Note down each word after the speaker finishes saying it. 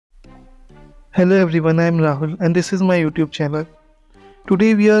Hello everyone, I am Rahul and this is my YouTube channel.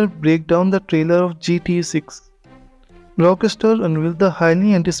 Today we are break down the trailer of GTA 6. Rockstar unveiled the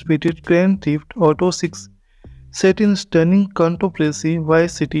highly anticipated Grand Theft Auto 6 set in stunning contemporary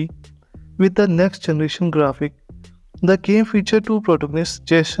Vice City with the next generation graphic. The game featured two protagonists,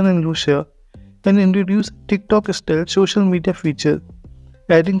 Jason and Lucia, and introduced TikTok style social media feature,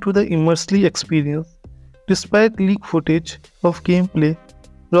 adding to the immersive experience. Despite leaked footage of gameplay,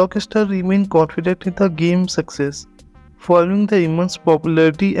 Rockstar remained confident in the game's success, following the immense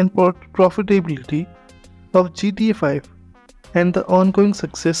popularity and profitability of GTA 5 and the ongoing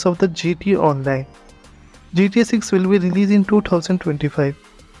success of the GTA Online. GTA 6 will be released in 2025.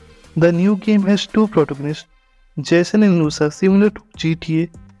 The new game has two protagonists, Jason and Lusa, similar to GTA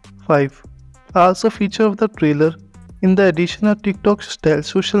 5. Also feature of the trailer in the addition of TikTok-style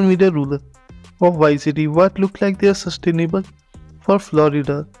social media ruler of Vice City, what look like they are sustainable for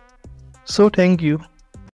Florida. So thank you.